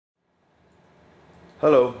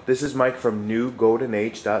Hello, this is Mike from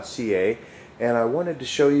newgoldenage.ca, and I wanted to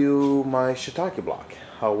show you my shiitake block,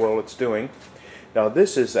 how well it's doing. Now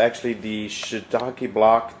this is actually the shiitake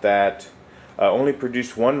block that only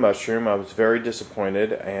produced one mushroom. I was very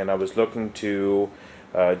disappointed and I was looking to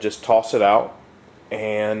just toss it out,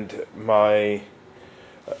 and my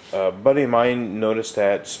buddy of mine noticed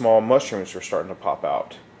that small mushrooms were starting to pop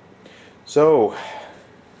out. So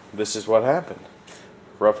this is what happened.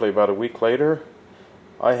 Roughly about a week later,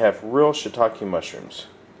 I have real shiitake mushrooms.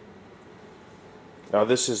 Now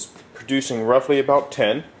this is producing roughly about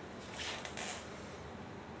 10,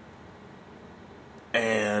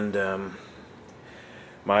 and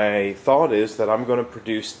my thought is that I'm going to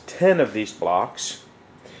produce 10 of these blocks,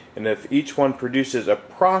 and if each one produces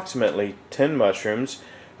approximately 10 mushrooms,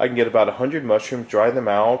 I can get about 100 mushrooms, dry them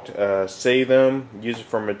out, save them, use it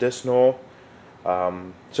for medicinal.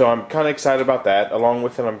 So I'm kind of excited about that. Along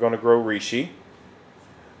with it, I'm going to grow reishi.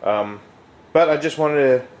 But I just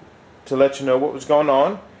wanted to let you know what was going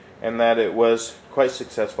on, and that it was quite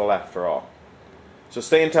successful after all. So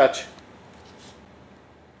stay in touch.